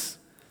rights.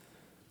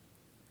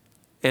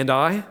 And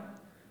I?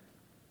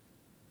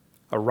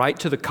 A right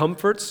to the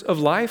comforts of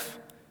life?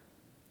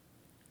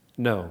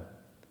 No,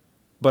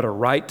 but a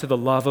right to the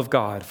love of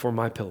God for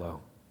my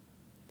pillow.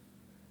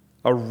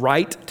 A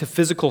right to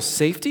physical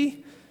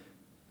safety?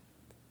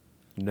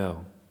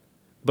 No,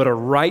 but a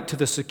right to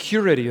the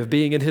security of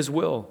being in his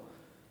will.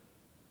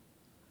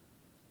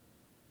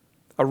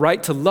 A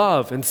right to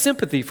love and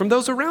sympathy from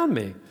those around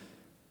me?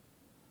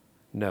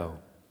 No,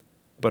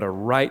 but a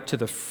right to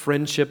the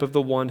friendship of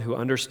the one who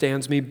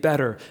understands me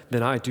better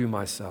than I do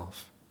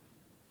myself.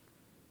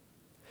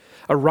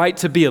 A right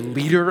to be a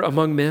leader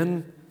among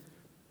men?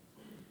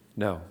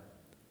 No.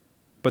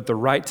 But the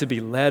right to be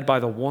led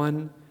by the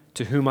one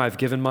to whom I've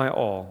given my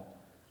all,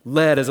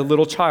 led as a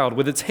little child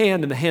with its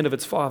hand in the hand of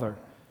its father.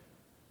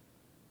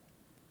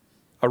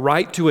 A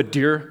right to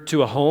adhere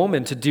to a home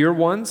and to dear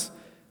ones?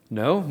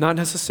 No, not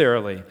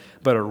necessarily,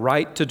 but a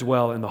right to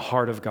dwell in the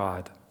heart of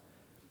God.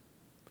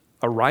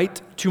 A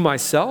right to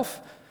myself?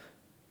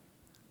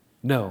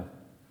 No,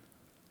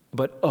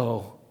 but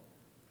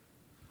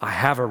I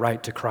have a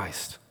right to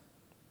Christ.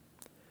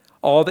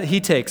 All that he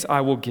takes,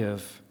 I will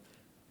give,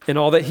 and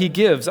all that he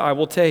gives, I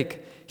will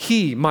take.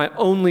 He, my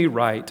only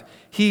right,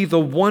 he, the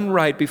one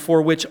right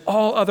before which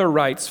all other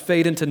rights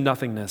fade into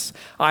nothingness.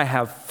 I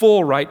have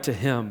full right to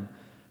him.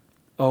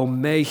 Oh,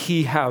 may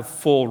he have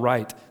full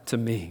right to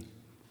me.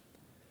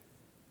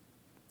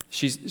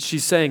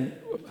 She's saying,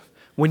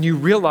 when you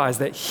realize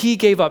that he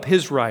gave up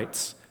his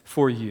rights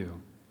for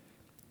you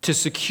to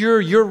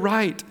secure your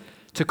right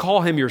to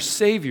call him your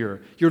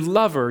Savior, your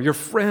lover, your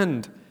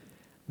friend,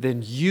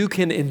 then you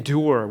can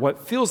endure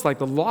what feels like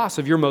the loss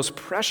of your most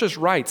precious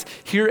rights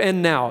here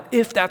and now,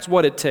 if that's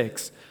what it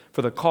takes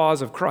for the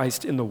cause of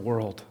Christ in the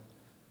world.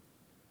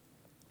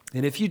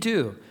 And if you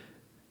do,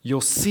 you'll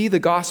see the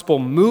gospel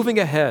moving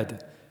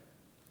ahead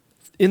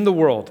in the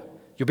world.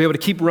 You'll be able to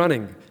keep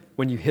running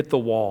when you hit the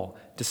wall,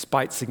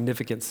 despite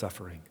significant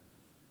suffering.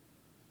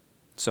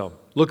 So,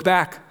 look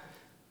back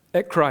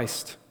at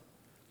Christ.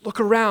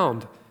 Look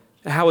around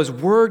at how his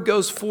word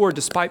goes forward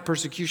despite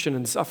persecution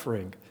and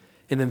suffering.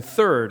 And then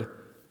third,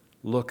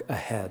 look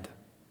ahead.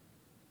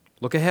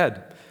 Look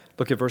ahead.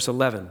 Look at verse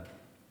 11.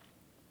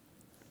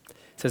 It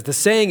says, the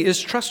saying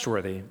is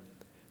trustworthy,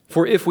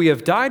 for if we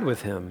have died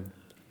with him,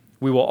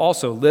 we will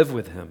also live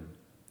with him.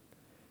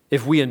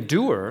 If we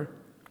endure,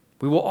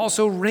 we will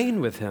also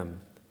reign with him.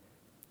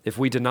 If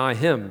we deny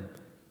him,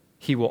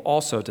 he will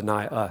also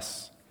deny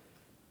us.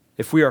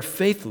 If we are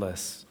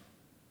faithless,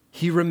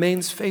 he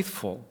remains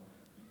faithful,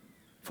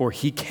 for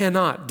he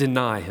cannot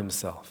deny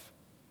himself.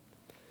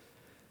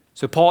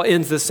 So Paul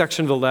ends this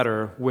section of the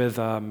letter with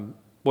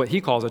what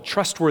he calls a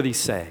trustworthy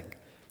saying.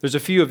 There's a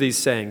few of these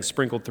sayings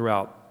sprinkled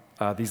throughout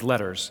these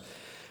letters.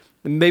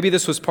 Maybe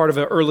this was part of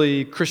an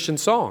early Christian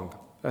song,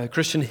 a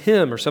Christian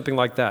hymn or something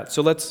like that.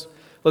 So let's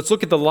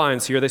look at the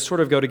lines here. They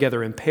sort of go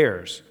together in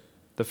pairs.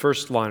 The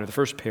first line or the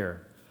first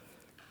pair.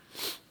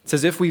 It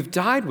says, if we've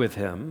died with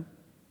him,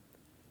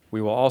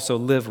 we will also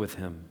live with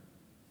him.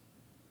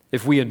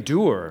 If we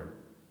endure,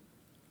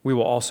 we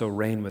will also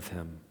reign with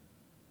him.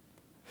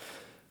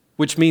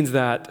 Which means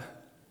that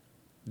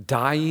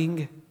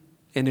dying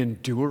and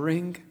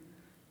enduring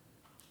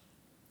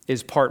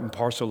is part and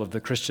parcel of the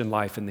Christian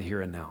life in the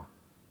here and now.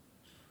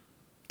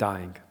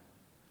 Dying,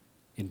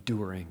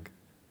 enduring.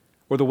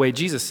 Or the way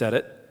Jesus said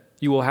it,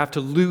 you will have to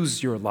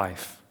lose your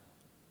life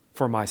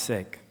for my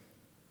sake.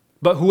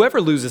 But whoever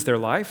loses their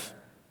life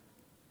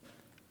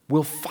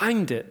will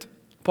find it.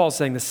 Paul's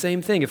saying the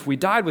same thing. If we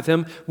died with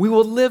him, we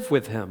will live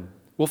with him.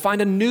 We'll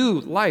find a new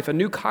life, a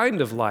new kind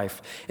of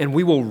life, and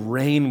we will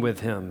reign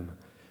with him.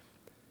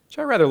 Which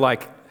I rather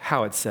like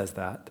how it says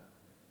that.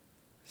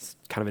 It's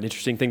kind of an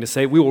interesting thing to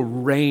say. We will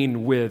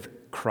reign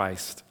with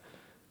Christ.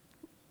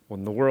 What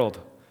in the world?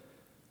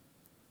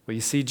 Well,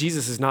 you see,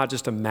 Jesus is not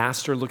just a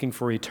master looking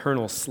for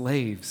eternal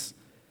slaves,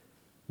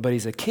 but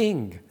he's a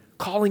king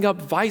calling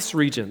up vice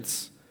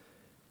regents.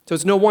 So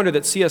it's no wonder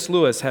that C.S.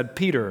 Lewis had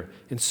Peter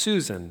and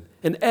Susan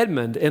and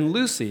Edmund and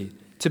Lucy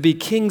to be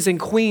kings and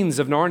queens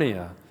of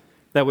Narnia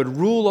that would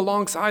rule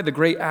alongside the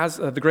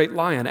great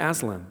lion,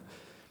 Aslan.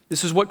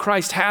 This is what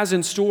Christ has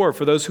in store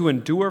for those who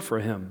endure for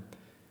him,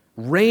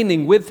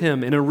 reigning with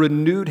him in a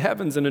renewed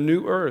heavens and a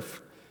new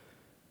earth.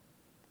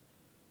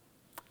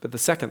 But the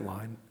second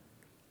line,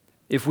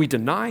 if we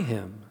deny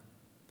him,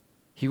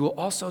 he will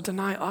also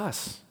deny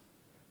us.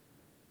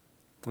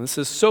 And this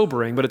is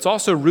sobering, but it's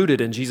also rooted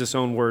in Jesus'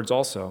 own words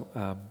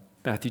also.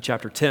 Matthew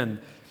chapter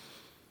 10.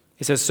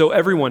 He says, so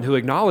everyone who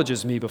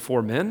acknowledges me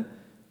before men,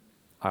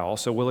 I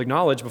also will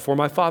acknowledge before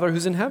my Father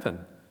who's in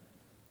heaven.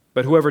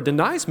 But whoever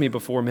denies me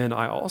before men,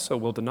 I also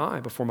will deny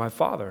before my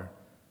Father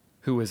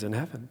who is in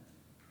heaven.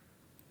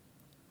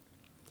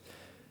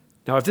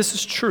 Now, if this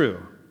is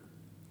true,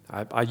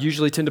 I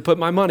usually tend to put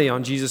my money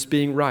on Jesus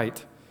being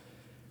right.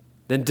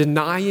 Then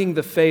denying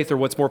the faith, or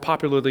what's more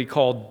popularly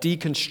called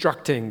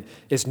deconstructing,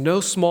 is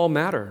no small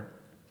matter.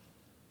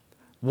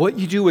 What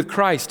you do with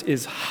Christ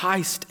is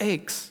high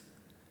stakes.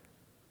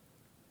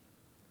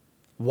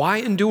 Why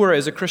endure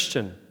as a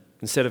Christian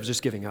instead of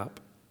just giving up?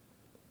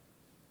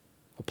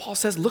 Well, Paul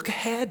says, look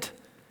ahead.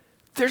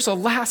 There's a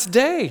last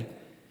day.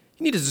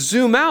 You need to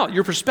zoom out.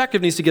 Your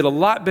perspective needs to get a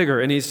lot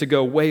bigger. It needs to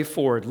go way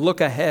forward.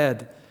 Look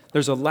ahead.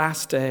 There's a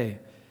last day.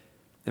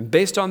 And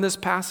based on this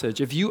passage,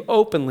 if you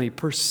openly,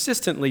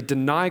 persistently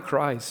deny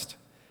Christ,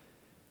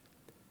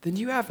 then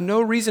you have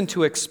no reason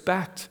to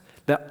expect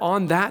that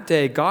on that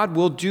day God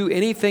will do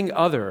anything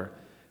other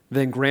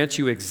than grant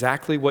you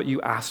exactly what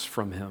you asked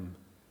from him: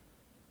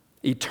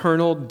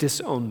 eternal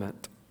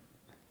disownment.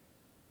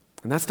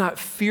 And that's not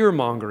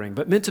fear-mongering,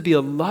 but meant to be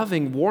a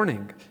loving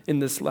warning in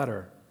this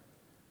letter.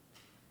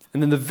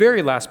 And then the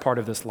very last part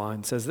of this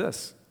line says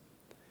this: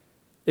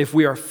 if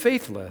we are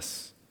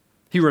faithless,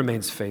 he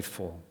remains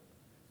faithful,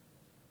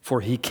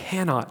 for he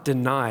cannot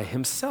deny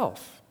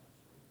himself.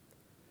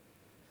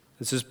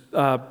 This is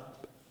a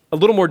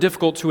little more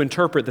difficult to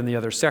interpret than the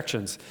other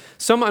sections.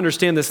 Some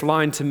understand this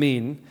line to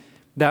mean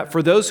that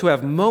for those who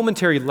have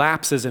momentary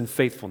lapses in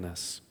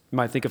faithfulness, you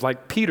might think of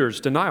like Peter's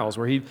denials,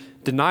 where he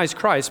denies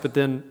Christ, but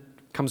then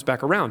comes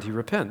back around, he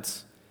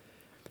repents.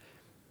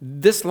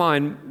 This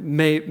line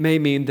may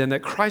mean then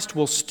that Christ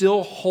will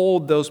still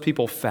hold those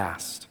people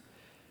fast,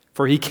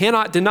 for he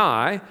cannot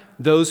deny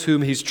those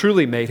whom he's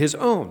truly made his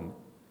own.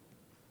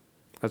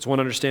 That's one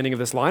understanding of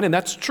this line, and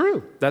that's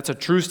true. That's a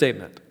true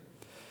statement.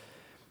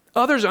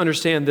 Others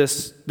understand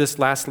this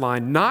last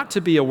line not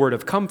to be a word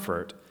of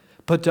comfort,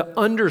 but to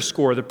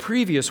underscore the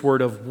previous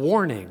word of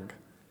warning,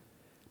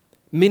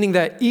 meaning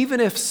that even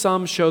if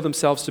some show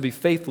themselves to be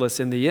faithless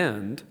in the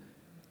end,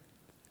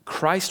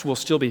 Christ will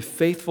still be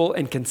faithful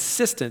and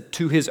consistent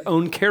to his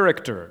own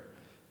character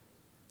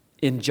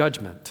in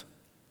judgment.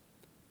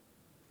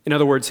 In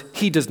other words,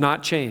 he does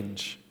not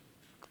change,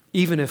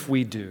 even if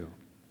we do.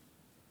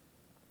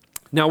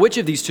 Now, which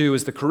of these two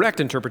is the correct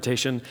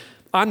interpretation?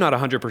 I'm not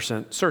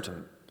 100%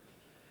 certain.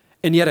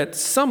 And yet, at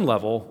some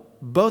level,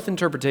 both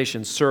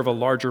interpretations serve a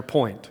larger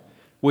point,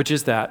 which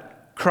is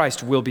that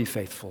Christ will be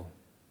faithful.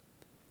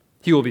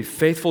 He will be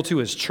faithful to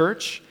his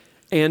church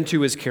and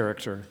to his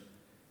character,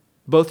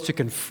 both to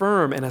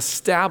confirm and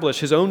establish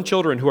his own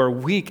children who are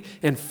weak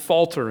and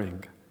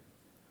faltering.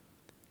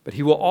 But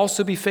he will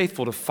also be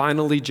faithful to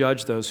finally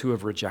judge those who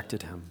have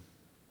rejected him.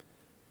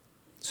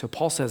 So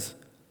Paul says,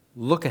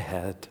 look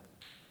ahead.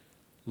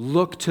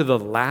 Look to the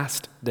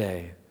last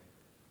day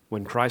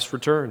when Christ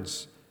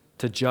returns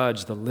to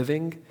judge the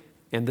living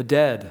and the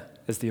dead,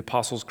 as the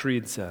Apostles'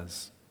 Creed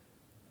says.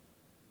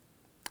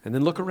 And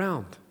then look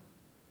around.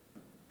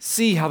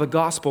 See how the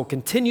gospel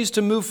continues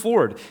to move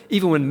forward,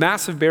 even when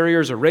massive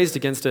barriers are raised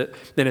against it,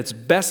 and its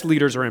best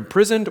leaders are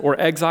imprisoned or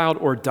exiled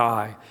or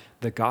die.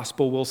 The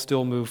gospel will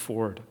still move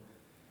forward.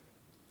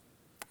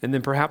 And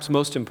then perhaps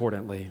most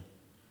importantly,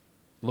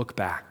 look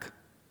back.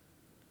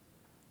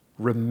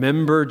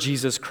 Remember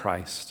Jesus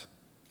Christ,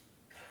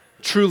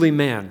 truly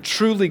man,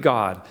 truly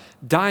God,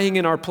 dying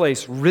in our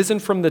place, risen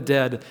from the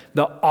dead,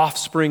 the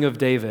offspring of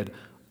David.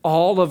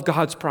 All of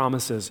God's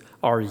promises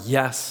are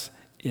yes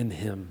in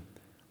him.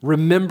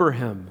 Remember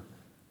him,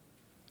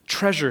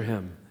 treasure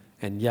him,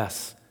 and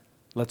yes,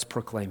 let's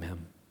proclaim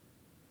him.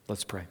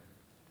 Let's pray.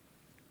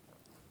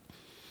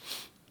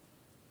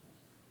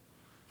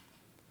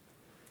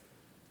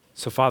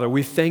 So, Father,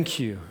 we thank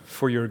you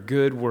for your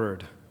good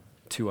word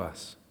to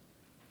us.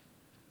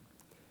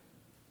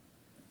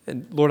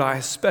 And Lord, I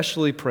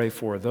especially pray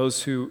for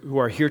those who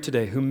are here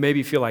today who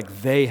maybe feel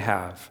like they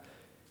have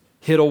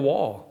hit a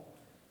wall.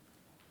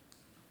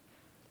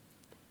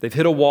 They've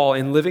hit a wall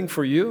in living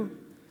for you,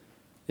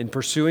 in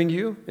pursuing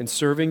you, in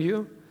serving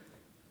you,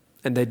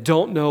 and they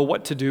don't know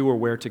what to do or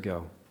where to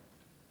go.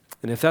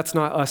 And if that's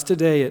not us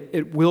today,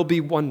 it will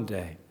be one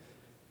day.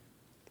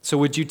 So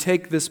would you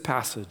take this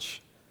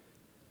passage,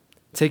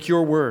 take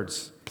your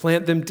words,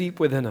 plant them deep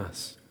within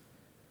us,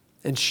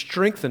 and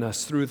strengthen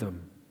us through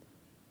them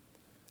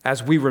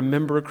as we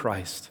remember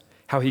Christ,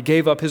 how he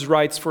gave up his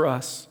rights for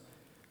us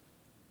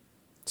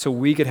so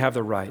we could have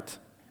the right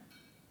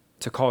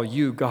to call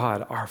you,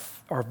 God,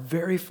 our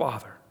very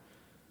Father.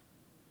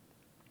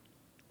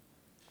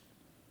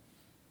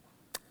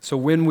 So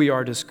when we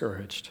are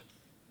discouraged,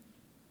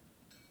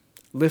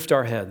 lift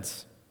our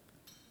heads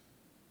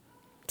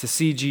to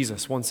see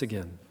Jesus once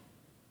again,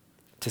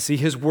 to see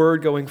his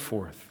word going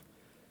forth,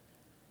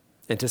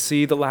 and to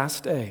see the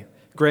last day.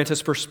 Grant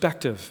us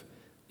perspective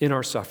in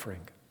our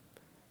suffering,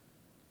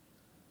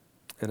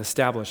 and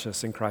establish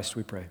us in Christ,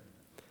 we pray.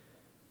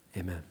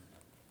 Amen.